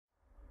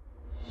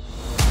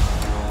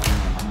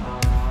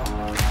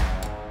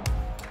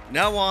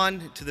Now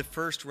on to the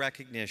first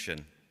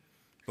recognition.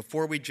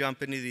 Before we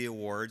jump into the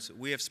awards,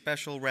 we have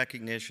special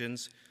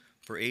recognitions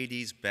for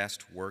AD's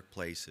best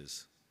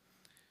workplaces.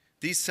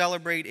 These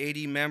celebrate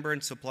AD member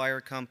and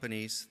supplier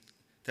companies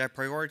that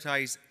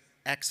prioritize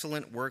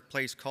excellent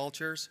workplace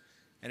cultures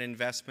and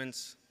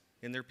investments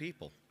in their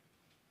people.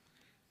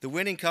 The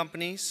winning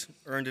companies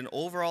earned an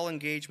overall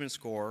engagement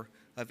score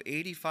of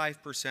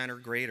 85% or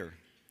greater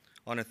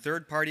on a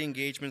third-party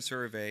engagement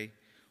survey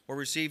or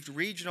received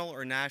regional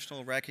or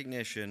national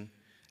recognition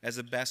as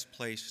the best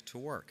place to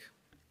work.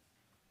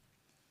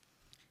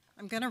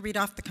 I'm going to read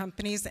off the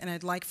companies, and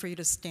I'd like for you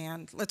to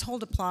stand. Let's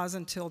hold applause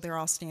until they're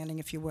all standing,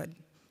 if you would.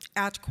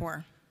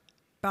 Atcor,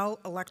 Bell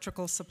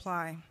Electrical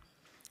Supply,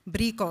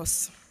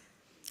 Bricos,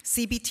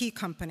 CBT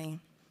Company,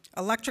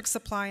 Electric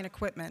Supply and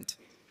Equipment,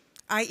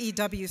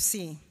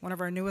 IEWC, one of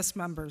our newest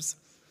members,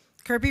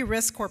 Kirby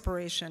Risk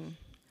Corporation,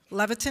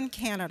 Leviton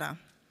Canada,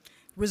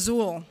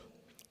 Risoul,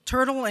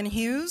 Turtle and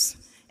Hughes,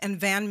 and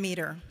Van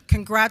Meter.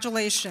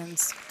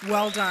 Congratulations,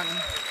 well done.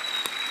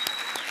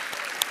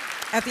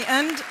 At the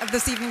end of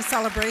this evening's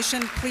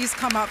celebration, please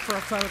come up for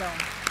a photo.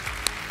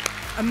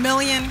 A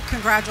million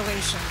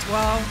congratulations,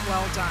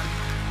 well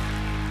done.